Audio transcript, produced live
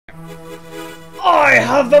I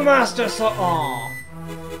have the Master Sword. Aww.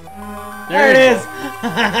 There it is.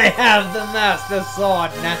 I have the Master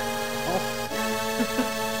Sword now.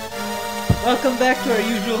 Welcome back to our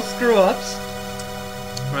usual screw-ups.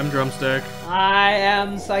 I'm Drumstick. I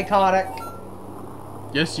am psychotic.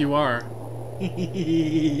 Yes, you are.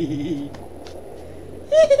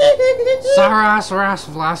 Saras,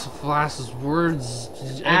 Flass, words.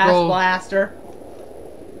 Ass blaster.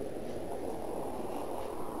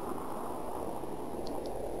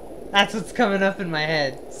 That's what's coming up in my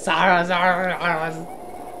head. Saras,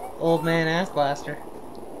 old man ass blaster.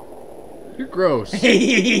 You're gross.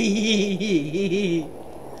 You've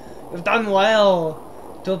done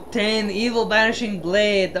well to obtain the evil banishing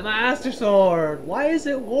blade, the Master Sword. Why is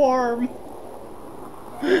it warm?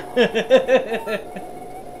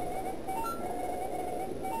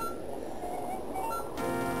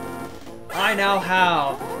 I now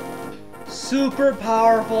have super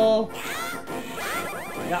powerful.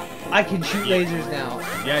 Yeah, I can shoot lasers now.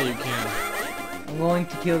 Yeah, you can. I'm going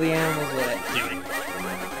to kill the animals with it. Do it.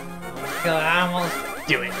 I'm going to kill the animals.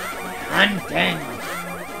 Do it. Hunting.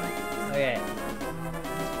 Okay.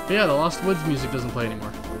 But yeah, the Lost Woods music doesn't play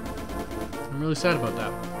anymore. I'm really sad about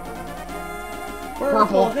that.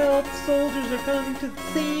 Purple help, soldiers are coming to the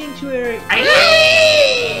sanctuary.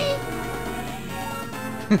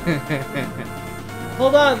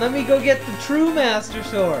 Hold on, let me go get the true Master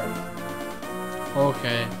Sword.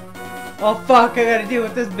 Okay. Oh fuck, I gotta deal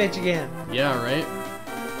with this bitch again. Yeah, right?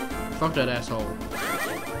 Fuck that asshole.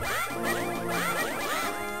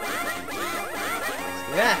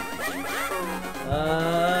 Yeah.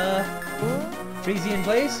 Freezy in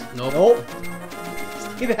place? Nope. Nope.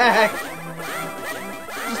 Stay back.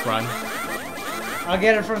 Just run. I'll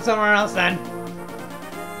get it from somewhere else then.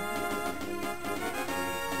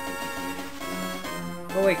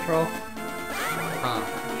 Go away, Crow. Huh.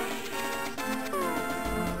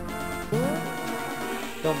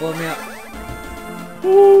 Don't blow me up.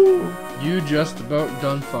 Woo! You just about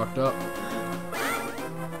done fucked up.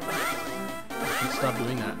 You should stop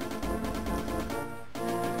doing that.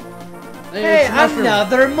 Hey,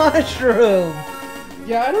 another mushroom!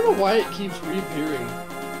 Yeah, I don't know why it keeps reappearing.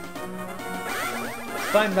 It's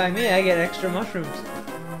fine by me, I get extra mushrooms.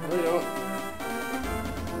 No, you don't.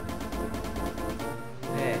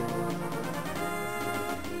 Okay.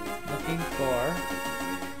 Looking for...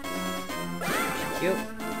 Cute.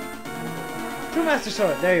 True Master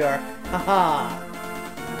Sword, there you are. Haha!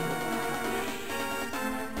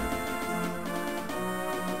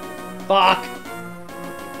 Fuck!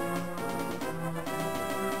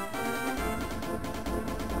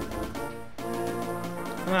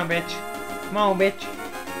 Come on, bitch. Come on, bitch.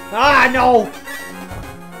 Ah, no!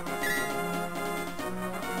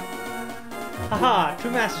 Haha,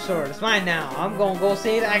 True Master Sword. It's mine now. I'm gonna go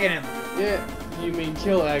save Aghanim. Yeah, you mean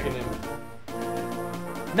kill Aghanim.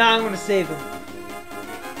 Now I'm gonna save him.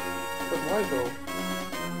 But why though?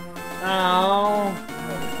 Oh.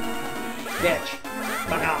 Bitch.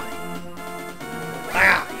 Fuck off. Fuck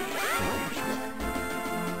off.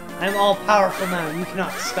 I'm all powerful now. You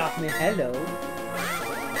cannot stop me. Hello.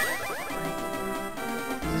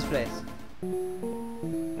 Who's this place?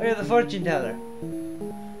 Oh, you're the fortune teller.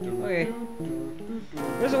 Okay.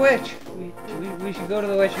 There's a witch. We should go to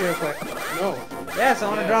the witch real quick. No. Yes, I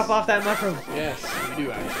want to drop off that mushroom. Yes, you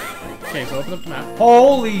do actually. Okay, so open up the map.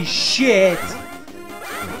 Holy shit!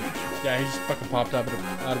 Yeah, he just fucking popped up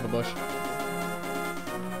out of a bush.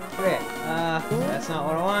 Okay, that's not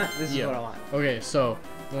what I want. This is what I want. Okay, so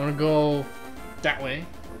I want to go that way.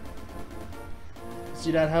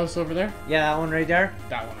 See that house over there? Yeah, that one right there.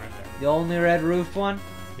 That one right there. The only red roofed one.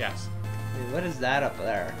 Yes. Dude, what is that up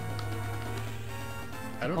there?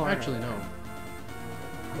 I don't actually know.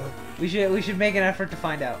 We should make an effort to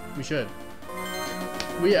find out. We should.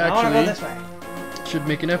 We I want to go actually this way. should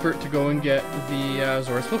make an effort to go and get the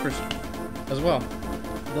Zora flippers as well.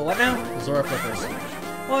 The what now? The Zora flippers.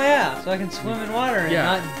 Oh yeah, so I can swim in water and Yeah.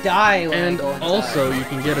 not die when And I go inside. also, you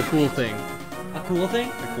can get a cool thing. A cool thing?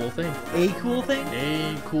 A cool thing. A cool thing?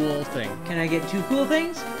 A cool thing. Can I get 2 cool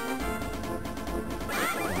things?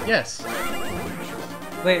 Yes.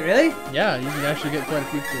 Wait, really? Yeah, you can actually get quite a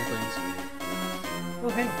few cool things.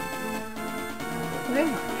 Okay. Okay.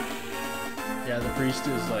 Yeah, the priest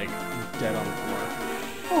is like dead on the floor.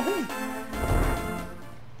 Oh, hey.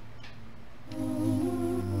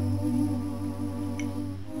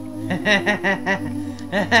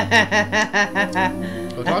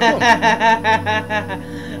 Go talk to him.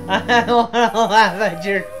 I wanna laugh at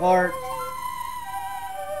your fart.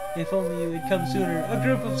 If only you would come sooner. A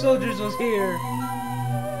group of soldiers was here.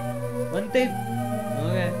 One they...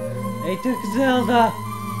 Okay. They took Zelda.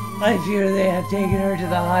 I fear they have taken her to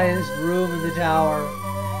the highest room in the tower.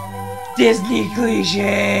 Disney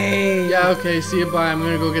cliche! Yeah, okay, see you, bye. I'm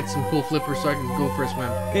gonna go get some cool flippers so I can go for a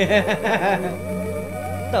swim.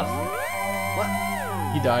 What?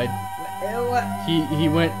 He died. What? He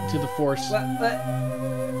went to the force. What?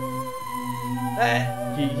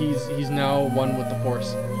 He's now one with the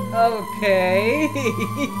force. Okay.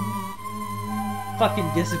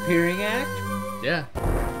 Fucking disappearing act? Yeah.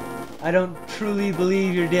 I don't truly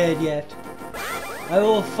believe you're dead yet. I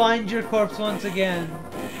will find your corpse once again.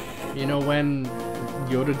 You know when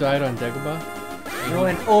Yoda died on Dagobah? You know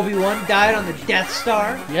when Obi-Wan died on the Death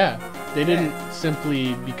Star? Yeah. They didn't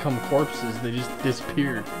simply become corpses, they just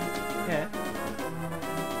disappeared. Yeah.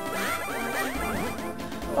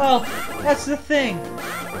 Well, that's the thing.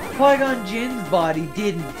 Qui-Gon Jinn's body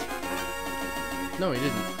didn't. No, he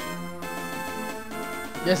didn't.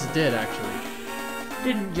 Yes, it did, actually.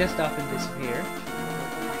 Didn't just up and disappear.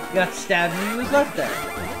 He got stabbed and he was left there.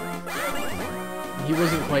 He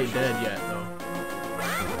wasn't quite dead yet, though.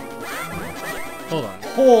 Hold on.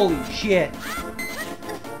 Holy shit.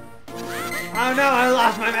 Oh no, I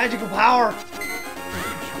lost my magical power.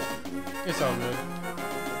 It's all good.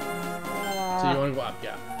 So you want to go up?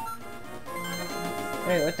 Yeah.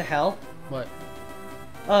 Hey, what the hell? What?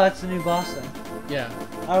 Oh, that's the new boss then. Yeah.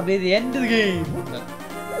 That'll be the end of the game.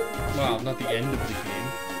 Well, not the end of the game.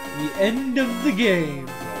 The end of the game.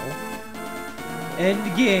 No.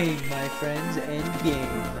 End game, my friends. End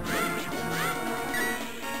game.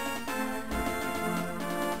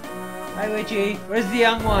 Hi, Witchy. Where's the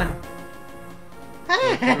young one?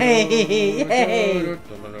 Hey! Hey!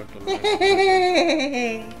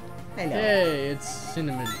 Hello. Hey, it's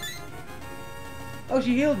Cinnamon. Oh,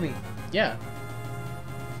 she healed me. Yeah.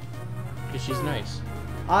 Because she's nice.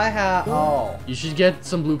 I have. Oh. You should get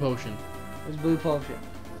some blue potion. There's blue potion.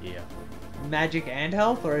 Yeah. Magic and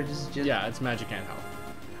health, or just. Yeah, it's magic and health.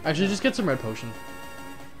 Actually, just get some red potion.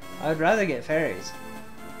 I would rather get fairies.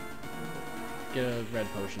 Get a red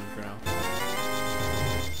potion for now.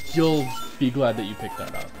 You'll be glad that you picked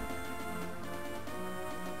that up.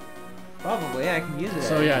 Probably, I can use it.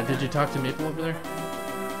 So yeah, did you talk to Maple over there?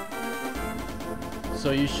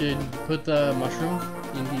 So you should put the mushroom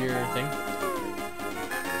into your thing.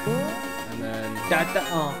 And then...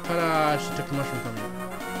 Ta-da! She took the mushroom from you.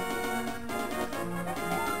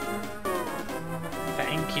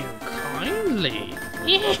 Thank you kindly.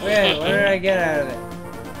 Wait, what did I get out of it?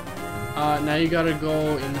 Now you gotta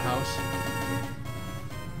go in the house.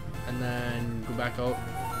 And then go back out.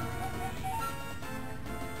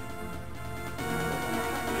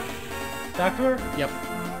 Talk to her? Yep.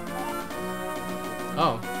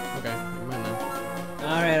 Oh, okay. Never mind then.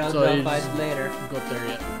 Alright, I'll So drop by later. Go up there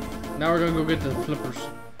yet. Now we're gonna go get the flippers.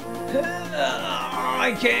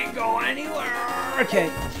 I can't go anywhere. Okay.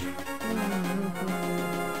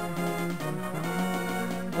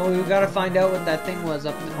 Oh, we gotta find out what that thing was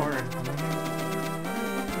up in the corner.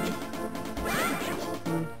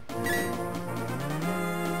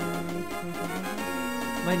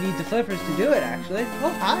 Might need the flippers to do it, actually.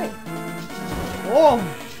 Oh, hi. Oh!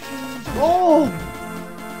 Oh!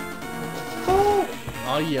 Oh!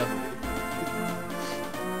 Oh yeah.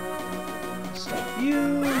 Stop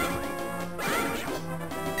you.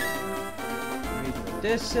 Read what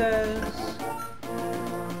this says.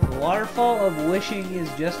 The waterfall of wishing is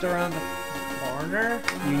just around the corner.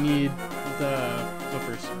 You need the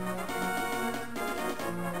flippers.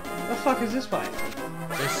 The fuck is this by?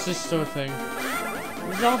 It's just a thing.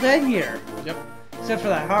 He's all dead here. Yep. Except for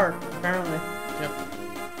that heart, apparently. Yep.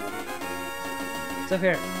 It's up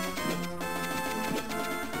here.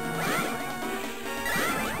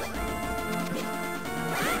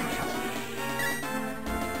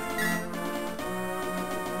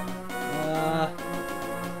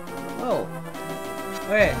 Oh.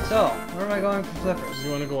 Okay, so, where am I going for flippers?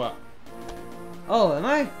 You wanna go up? Oh, am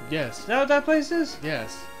I? Yes. Is that what that place is?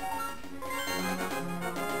 Yes.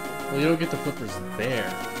 Well, you don't get the flippers there,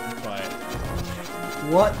 but...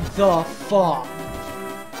 What the fuck?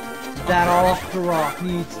 That off the rock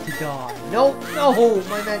needs to die. Nope, no,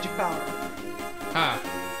 my magic power. Ha!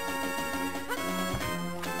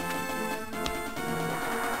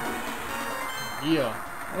 Yeah.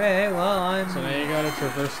 Okay, well, I'm... So now you gotta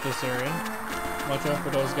traverse this area. Watch out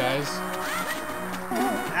for those guys.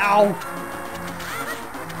 Ow!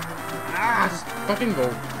 Ah! Just fucking go.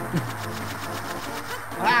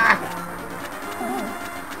 Ah!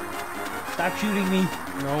 Stop shooting me.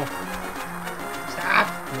 No. Stop!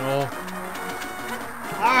 No.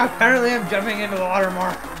 Ah, apparently I'm jumping into the water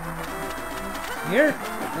more. Here?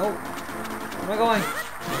 Nope. Where am I going?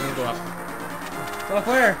 I'm gonna go up. Go up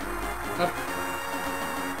where? Up.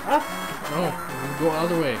 Up? No, you go the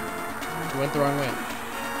other way. You went the wrong way.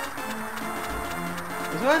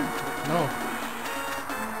 This one? No.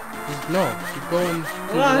 Just, no, keep going to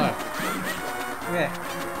the on. left. Okay.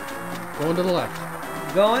 Going to the left.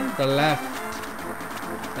 Going? The left.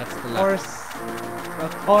 That's the left.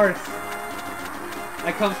 Of course.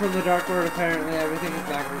 I come from the dark world, apparently. Everything is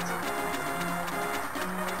backwards.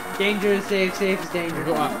 Danger is safe, safe is danger.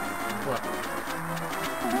 Go up. Go up.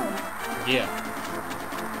 Yeah.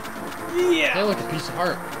 Yeah! Hey, look, a piece of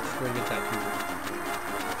heart. Just go get that too.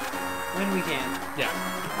 When we can. Yeah.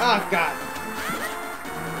 Oh, God.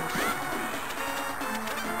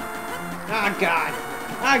 Oh, God.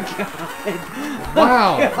 Oh, God.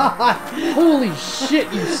 Wow. Oh, God. Holy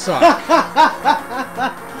shit, you suck.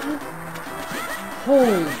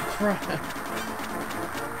 Holy crap.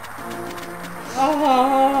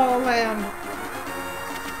 Oh, lamb.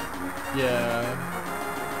 Yeah.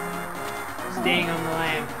 Staying on the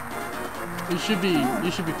lamb. You should be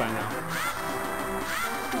fine now.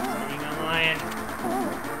 Staying on the land.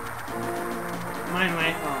 Mine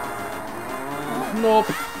went. Oh. Nope.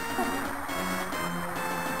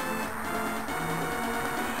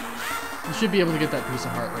 You should be able to get that piece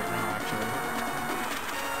of heart right now, actually.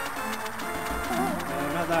 No,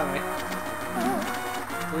 not that way.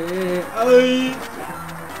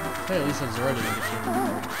 Hey, at least Zora didn't get you.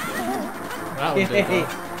 That one did Hey,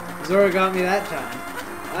 though. Zora got me that time.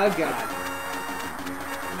 Oh, God.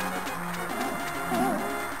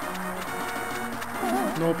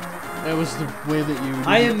 Nope. That was the way that you...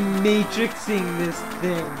 I am matrixing this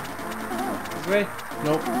thing. This way?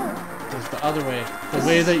 Nope. It was the other way. The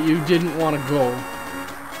way that you didn't want to go.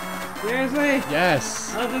 Seriously?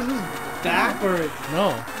 Yes. Oh, this was backwards.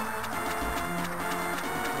 No.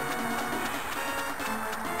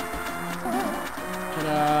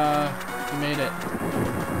 Ta-da! You made it.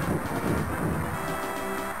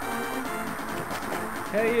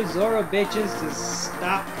 Tell your Zora bitches to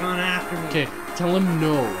stop coming after me. Okay, tell him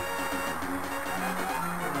no.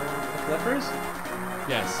 The flippers?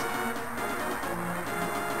 Yes.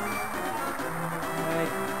 I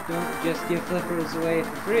don't just give flippers away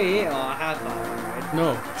for free. Oh, I have thought of it.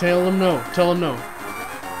 No. Tell him no. Tell him no.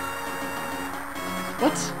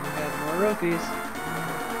 What? I have more rupees.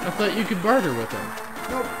 I thought you could barter with him.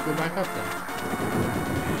 Nope. Go back up then.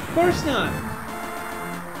 Of course not.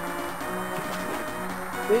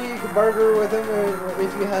 Maybe you could barter with him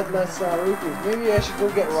if you had less rupees. Maybe I should go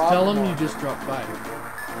get Rob. Tell him you just dropped by.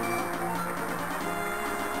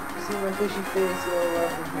 See my fishy face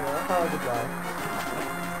from here. I'll goodbye.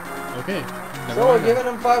 Okay. So we're giving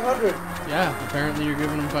him 500. Yeah, apparently you're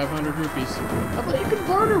giving him 500 rupees. I thought you could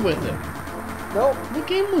barter with him. Nope. What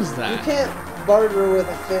game was that? You can't barter with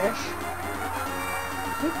a fish.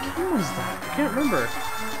 What game was that? I can't remember.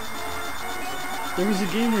 There was a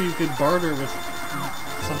game where you could barter with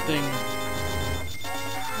something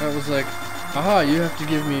that was like, aha, you have to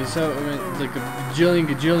give me like a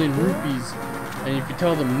gajillion rupees, and if you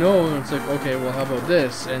tell them no, it's like, okay, well, how about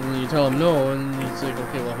this? And then you tell him no, and he's like,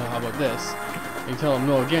 okay, well, how about this? And you tell him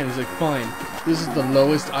no again, he's like, fine, this is the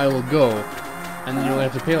lowest I will go, and then you only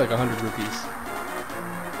have to pay like 100 rupees.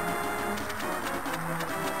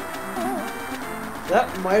 That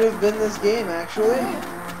might have been this game, actually.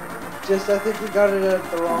 Just, I think we got it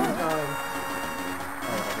at the wrong time.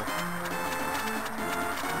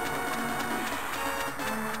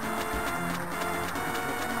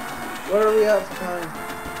 What are we at for time?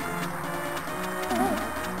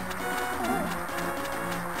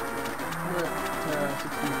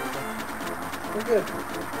 We're good.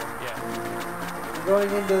 Yeah. We're going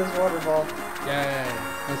into this waterfall. Yeah.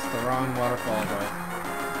 That's the wrong waterfall, though.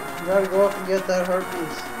 You gotta go up and get that heart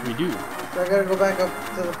piece. We do. So I gotta go back up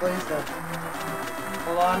to the place then.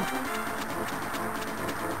 Hold on.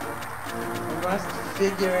 I must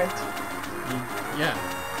figure it. Yeah.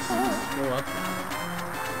 Just go up.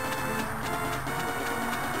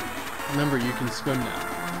 Remember, you can swim now.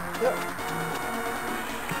 Yep.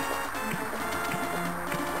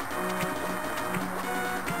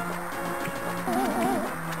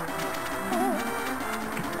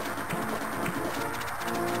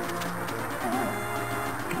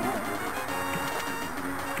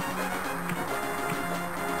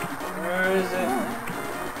 Where is it?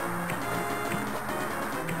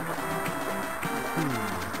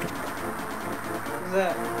 What's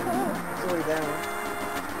that? It's way down.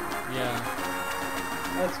 Yeah.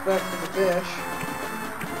 That's back to the fish.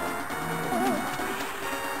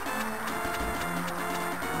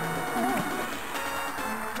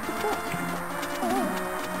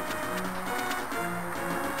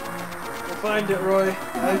 We'll find it, Roy.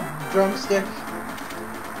 A drumstick.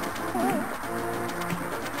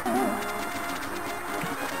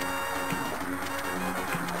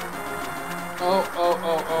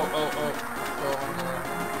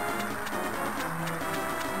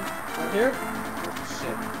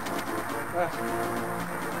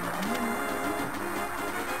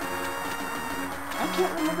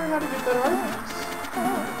 can't remember how to get better items.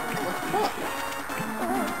 What the fuck?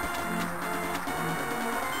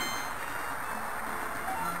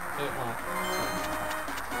 It won't.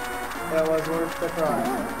 That was worth the try.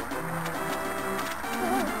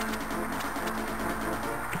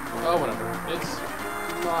 Oh, whatever. It's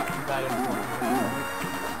not that important.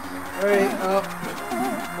 Alright,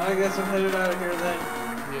 I guess I'm headed out of here then.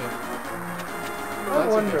 Yeah. I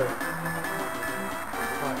wonder.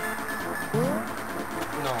 What?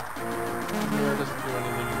 No. Mirror doesn't do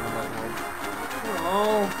anything in that world.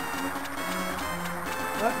 Oh.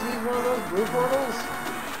 Have to use one of those blue portals?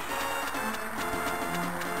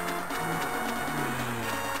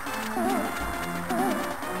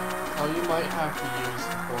 Oh, you might have to use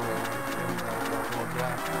the portal in the world,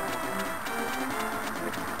 yeah.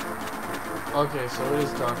 Okay, so it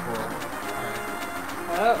is Dark World. Alright.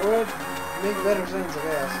 That would make better sense, I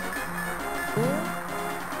guess.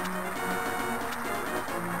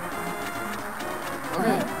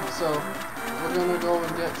 Okay, so we're gonna go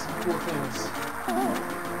and get some cool things.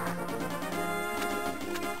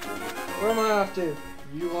 Where am I off to?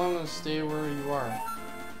 You wanna stay where you are.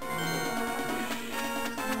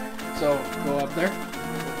 So, go up there.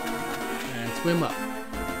 And swim up.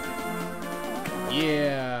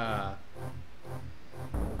 Yeah.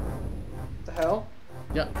 What the hell?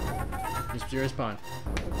 Yep. Mysterious pond.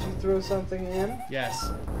 Did you throw something in?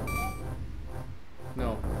 Yes.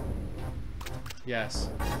 No. Yes.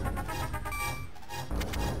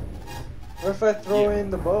 What if I throw in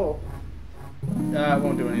the bow? It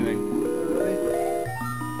won't do anything. Really?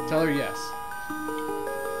 Tell her yes.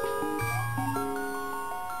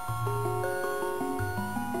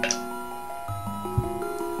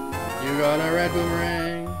 You got a red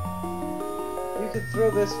boomerang. You could throw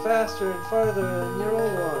this faster and farther than your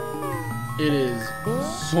old one. It is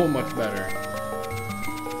so much better.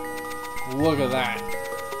 Look at that.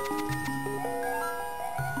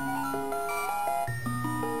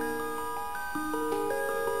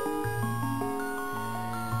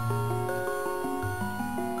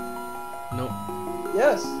 Nope.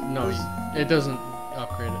 Yes. No, it doesn't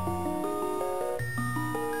upgrade it.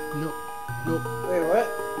 Nope. Nope. Wait, what?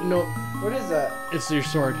 Nope. What is that? It's your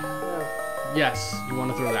sword. Oh. Yes, you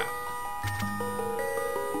want to throw that.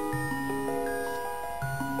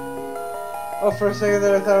 Oh, for a second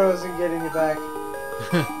there I thought I wasn't getting it back.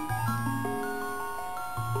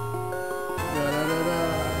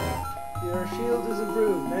 Your shield is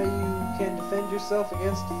improved. Now you can defend yourself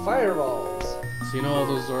against fireballs. So you know all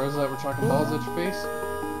those doors that were chucking balls at your face?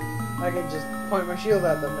 I can just point my shield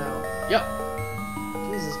at them now. Yep.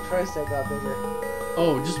 Jesus Christ, that got bigger.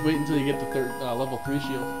 Oh, just wait until you get the third level 3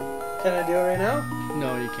 shield. Can I do it right now?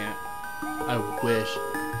 No, you can't. I wish.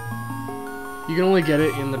 You can only get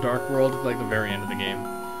it in the Dark World, like the very end of the game.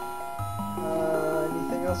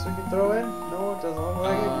 Anything else we can throw in? No, it doesn't look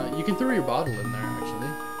like it. You can throw your bottle in there, actually.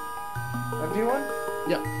 Empty one?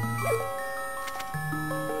 Yep.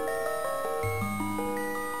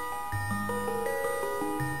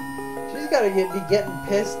 She's gotta be getting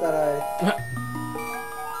pissed that I...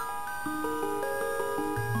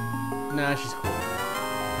 Nah, she's cool.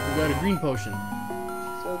 We got a green potion.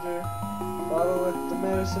 Soldier, bottle with the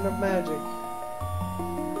medicine of magic.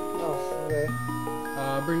 Oh, okay.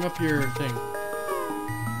 Bring up your thing.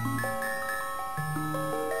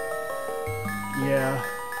 Yeah.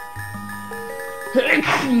 So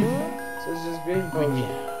it's just green potion.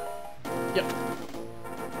 Yep.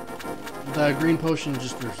 The green potion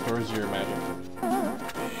just restores your magic. Come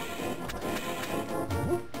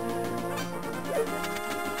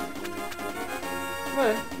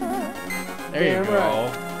on. There you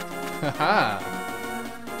go. Haha.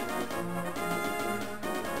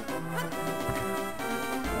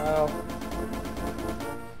 Wow.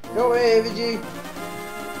 Go away, AVG.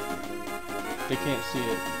 They can't see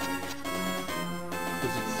it.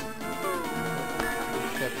 Because it's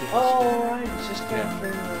kept in the Oh, right, it's just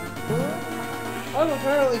capturing them. I'm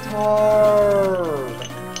apparently tired.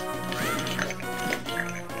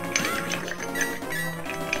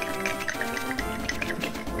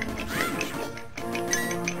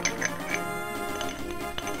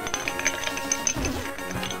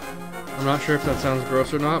 I'm not sure if that sounds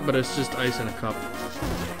gross or not, but it's just ice in a cup.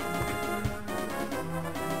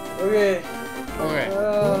 Okay. Okay.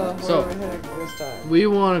 Where So, are we heading this time? we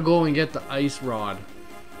want to go and get the ice rod.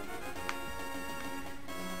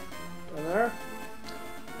 In there?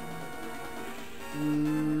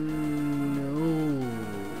 No.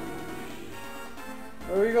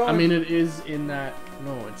 Where are we going? I mean, it is in that.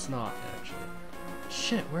 No, it's not actually.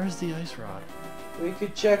 Shit, where's the ice rod? we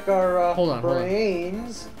could check our Hold on, hold on.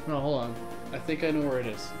 brains. No, hold on. I think I know where it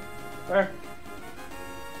is. Where?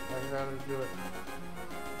 I gotta do it.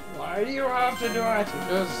 Why do you have to do it?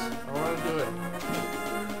 Because I want to do it.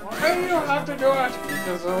 Why do you have to do it?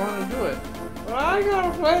 Because I want to do it. Well, I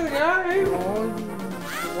gotta play the game. Oh,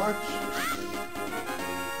 you watch.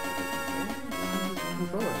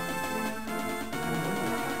 Controller.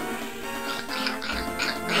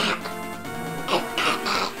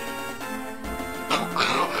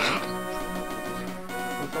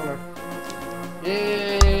 Controller.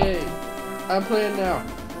 Yay! I'm playing now.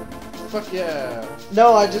 Fuck yeah.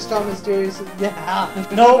 No, I just got mysterious. Yeah.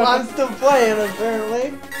 No, I'm still playing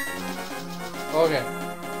apparently. Okay.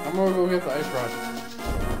 I'm gonna go get the ice rod.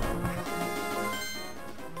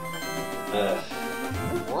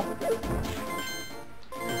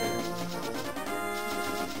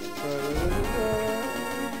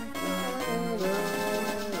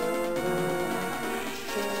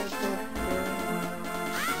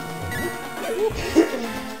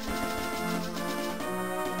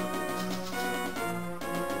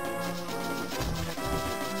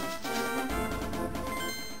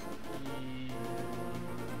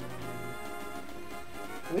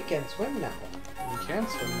 We can swim now. We can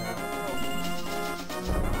swim now.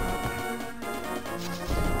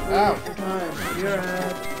 Ow! Your time. You're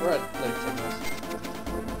at. We're at Lake Fitness.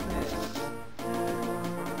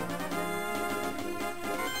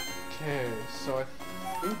 Okay, so I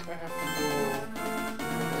think I have to go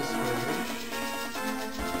this way.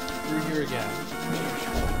 Through here again.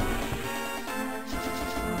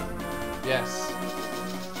 Yes.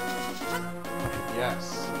 Yes.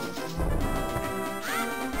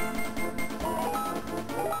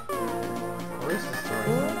 Where is this door?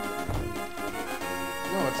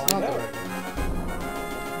 No, it's not the right one.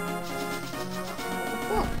 What the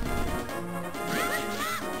fuck?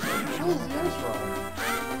 How is the ice rod?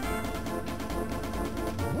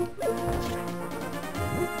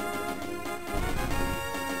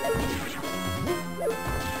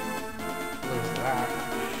 There's that.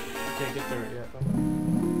 I can't get there yet though.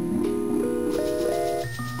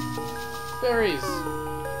 Berries!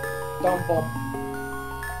 Dump them.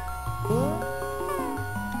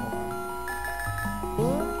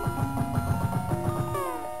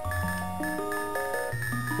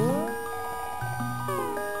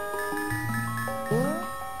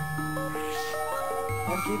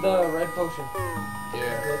 Empty the red potion.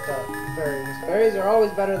 Yeah. With the berries. Berries are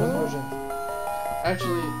always better than potions.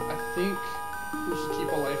 Actually, I think we should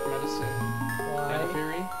keep a life medicine and a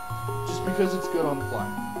fairy. Just because it's good on the fly.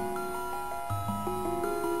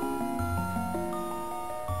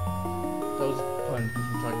 That was a pun because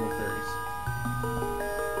we're talking about fairies.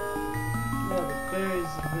 Yeah, the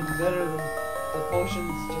berries have been better than the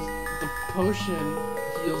potions. Just The potion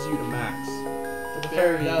heals you to max. the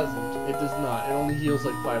fairy doesn't. It does not. It only heals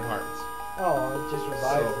like 5 hearts. Oh, it just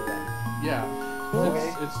revives So- you then. Yeah.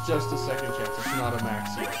 Okay. It's just a second chance. It's not a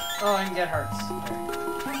max heal. Oh, I can get hearts.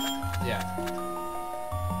 Yeah.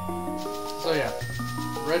 So yeah,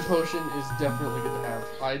 red potion is definitely good to have.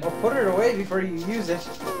 Well, put it away before you use it.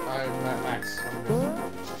 I'm at max. I'm good.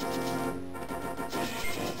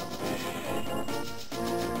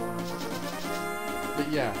 But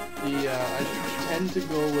yeah, I tend to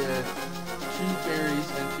go with 2 berries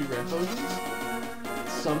and 2 red potions.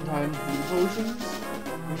 Sometimes blue potions.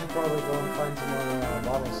 We should probably go and find some more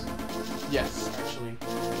bottles. Yes, actually.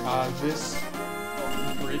 This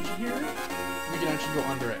bridge here, we can actually go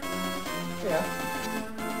under it. Yeah.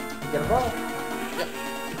 Get a bottle. Yep.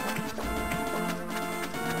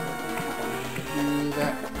 Do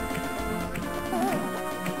that.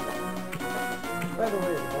 By the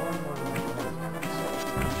way, the one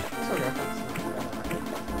It's okay.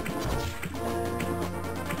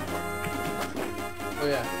 Oh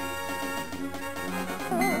yeah.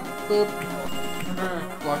 Boop.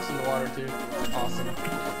 Blocks in the water too. Awesome.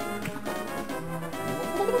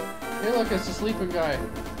 Hey look, it's a sleeping guy.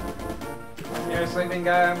 You're a sleeping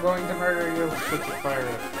guy, I'm going to murder you. Put the fire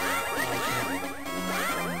up.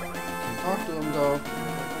 Can talk to him though.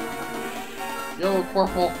 Yo,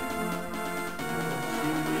 Corporal.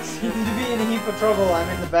 Seem to be in a heap of trouble. I'm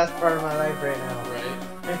in the best part of my life right now. Right.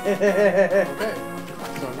 Okay.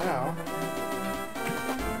 So now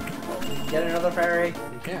Get another fairy.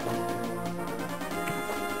 we can.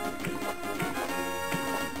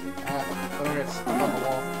 I don't get stuck on the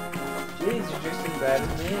wall. Jeez, you're just as bad as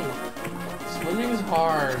me. Swimming's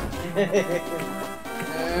hard.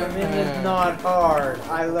 Swimming is not hard.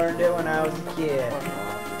 I learned it when I was a kid.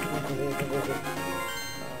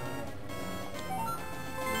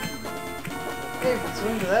 Hey, we can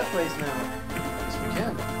swim to that place now. Yes, we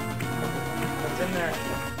can. What's in there?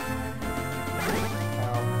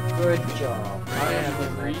 Good job. I am the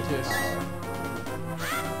greatest.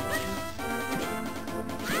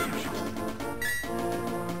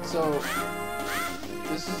 So,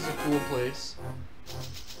 this is a cool place.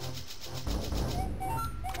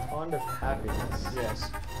 Pond of happiness.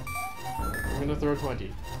 Yes. I'm gonna throw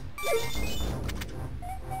 20.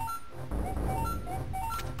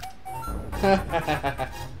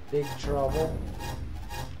 Big trouble.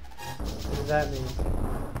 What does that mean?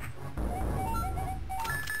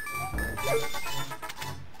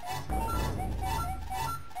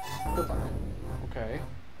 Good luck. Okay.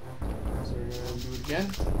 So we're gonna do it again.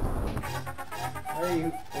 Are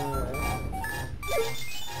you?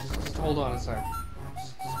 Just hold on a sec.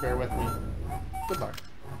 Just bear with me. Good luck.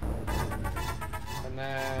 And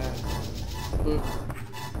then... Boop.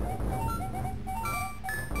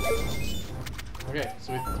 Okay,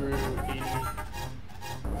 so we threw 80.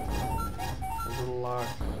 A little luck.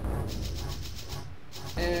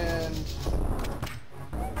 And...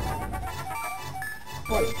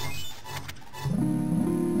 What?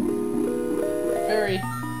 Fairy!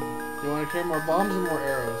 You want to carry more bombs or more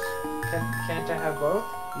arrows? Can't I have both?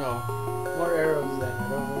 No. More arrows then. I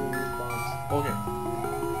don't really use bombs. Okay.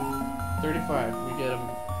 35. We get an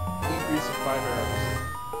increase of 5 arrows.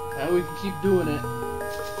 And we can keep doing it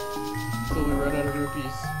until we run out of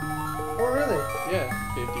rupees. Oh really? Yeah,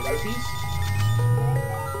 50 rupees.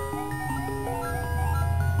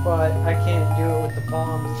 But I can't do it with the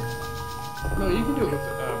bombs. No, you can do it with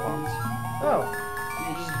bombs. Oh. You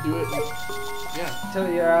can just do it and, yeah, Until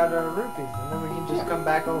you're out of rupees, and then we can just come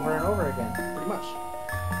back over and over again. pretty much.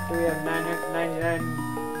 So we have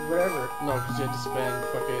 999 whatever. No, because you had to spend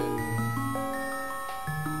fucking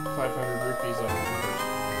 500 rupees on it.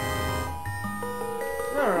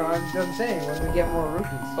 No, I'm saying when we get more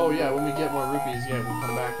rupees. Oh yeah, when we get more rupees, yeah, we'll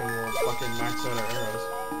come back and we'll fucking max out our arrows.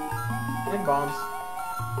 And bombs.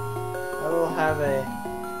 I will have a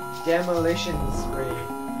demolition spree.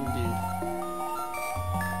 Indeed.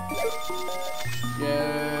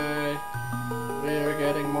 Yay! We're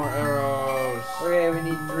getting more arrows. Okay, we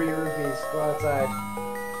need 3 rupees. Go outside.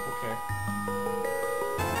 Okay.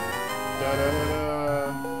 Da da da da.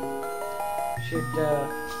 Should,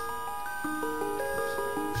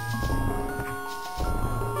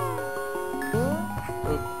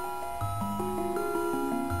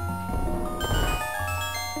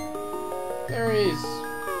 Berries!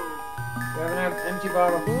 we have an empty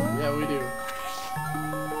bottle. Yeah, we do.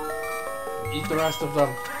 Eat the rest of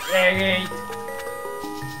them. Egg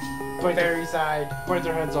Fairy side. Point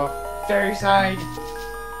their heads off. Fairy side.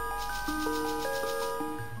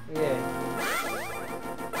 Okay.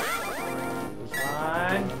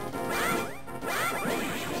 One.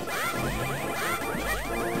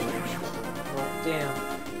 Oh, damn.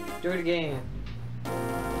 Do it again.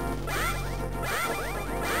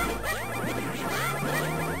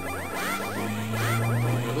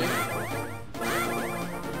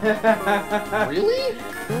 Really?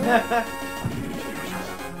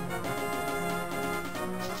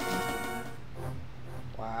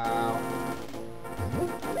 Wow.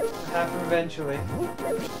 Happen eventually.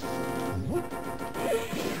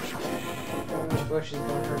 The bush is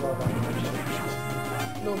going to hurt all that much.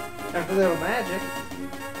 No. After a little magic.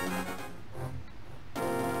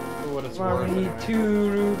 For what it's Come on, worth. we need Anyway. 2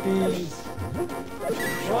 rupees.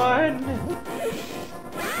 1.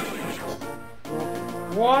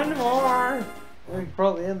 1 more. We can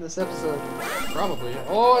probably end this episode. Probably.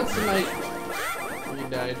 Oh, it's the night. We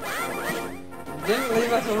died. You didn't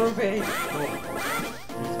leave us a rupee.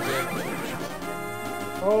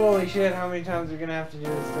 Holy shit, how many times are we gonna have to do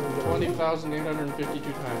this till we get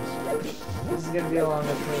 20,852 times. This is gonna be a long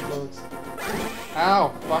episode, folks.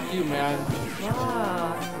 Ow! Fuck you, man.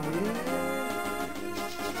 Fuck, dude.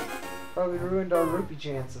 Probably ruined our rupee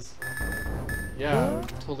chances. Yeah,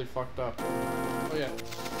 totally fucked up. Oh yeah.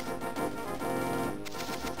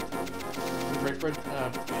 Break bushes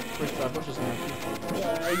now.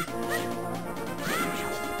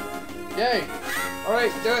 Yay!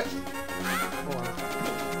 Alright, do it. Hold on.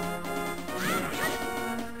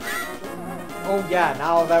 Oh yeah,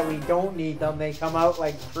 now that we don't need them, they come out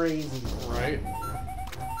like crazy. Right.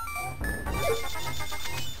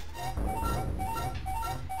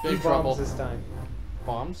 Big Two trouble. bombs this time.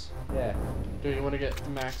 Bombs? Yeah. Do you want to get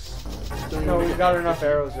max? Don't you No, wanna we've get got enough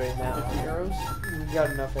arrows right now. 50 arrows? We've got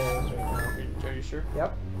enough arrows right now. Are you sure?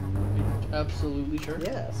 Yep. Absolutely sure.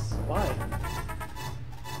 Yes. Why?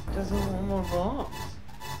 Doesn't want more bombs.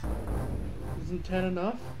 Isn't 10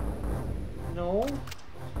 enough? No.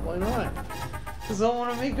 Why not? Because I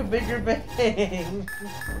want to make a bigger bang.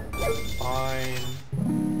 Fine.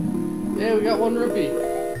 Yeah, we got 1 rupee.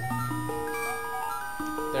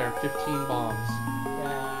 There, 15 bombs.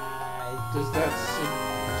 Guys. Does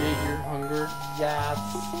satiate your hunger. Yes.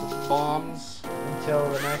 For bombs. Until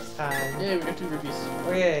the next time. Yeah, we got 2 rupees.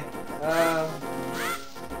 Okay.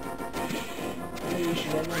 Maybe we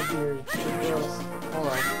should end with your girls. Hold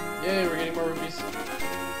on. Yay, we're getting more rupees.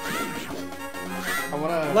 I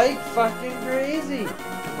wanna... Like fucking crazy.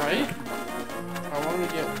 Right? I wanna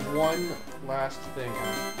get one last thing. I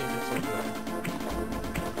think it's over there.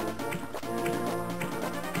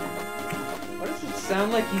 Why does it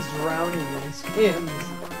sound like he's drowning in his hymns?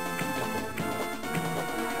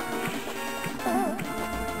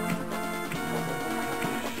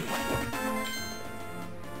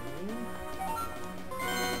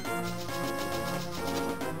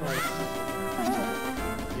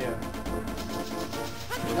 Yeah.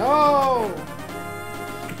 No!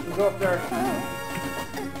 You go up there.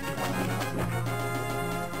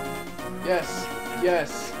 Yes.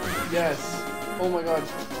 Yes. Yes. Oh my god.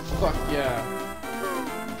 Fuck yeah.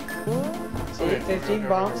 See, 15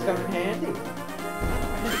 bombs come in handy. I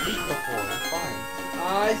did 8 before. Fine.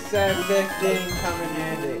 I said 15 come in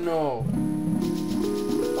handy. No.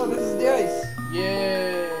 Oh, this is the ice.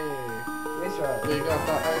 Yay! Ice rod. We got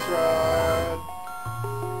the ice rod.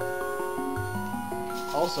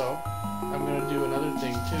 Also, I'm gonna do another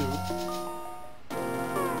thing too.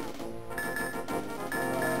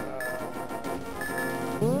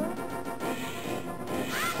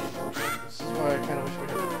 This is why I kind of wish we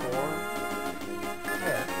had 4.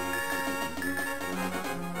 Yeah.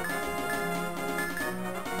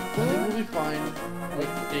 I think we'll be fine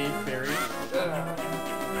with a fairy.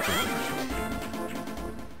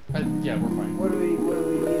 Yeah, we're fine. What do we need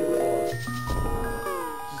it Just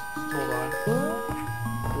hold on.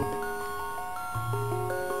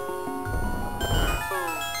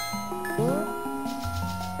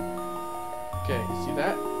 Okay, see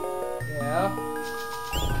that? for? Yeah.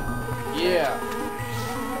 Yeah.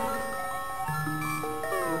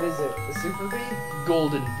 What is it? The super bee?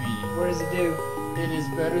 Golden bee. What does it do? It is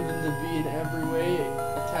better than the bee in every way. It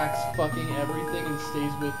attacks fucking everything and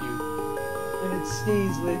stays with you. And it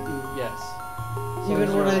stays with you. Yes. Even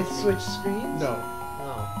So when I it's your- switch screens? No.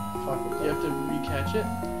 Oh, fuck You it. have to recatch it,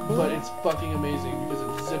 but it's fucking amazing because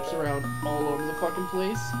it zips around all over the fucking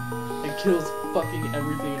place and kills fucking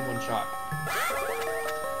everything in one shot.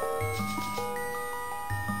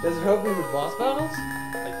 Does it help me with boss battles?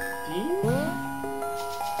 I think?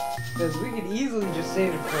 Because we could easily just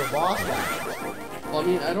save it for a boss battle. Well, I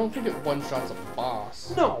mean, I don't think it one-shots a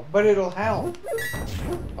boss. No, but it'll help.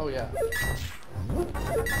 Oh, yeah.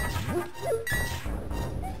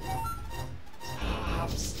 I'm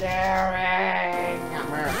staring.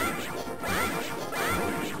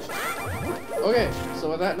 Okay, so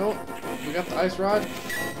with that note, we got the ice rod.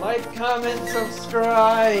 Like, comment,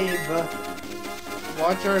 subscribe.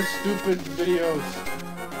 Watch our stupid videos.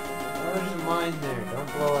 Oh, there's a mine there. Don't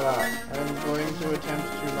blow it up. I'm going to attempt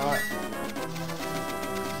to not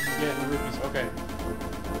get in rupees. Okay.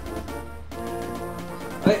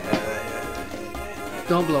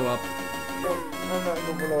 Don't blow up. No, I'm not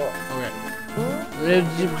gonna blow up. Okay.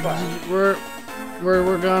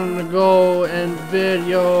 We're gonna go and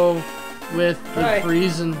video with the Right.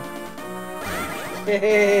 freezing.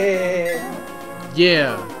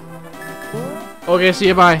 Yeah. Okay, see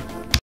you, bye.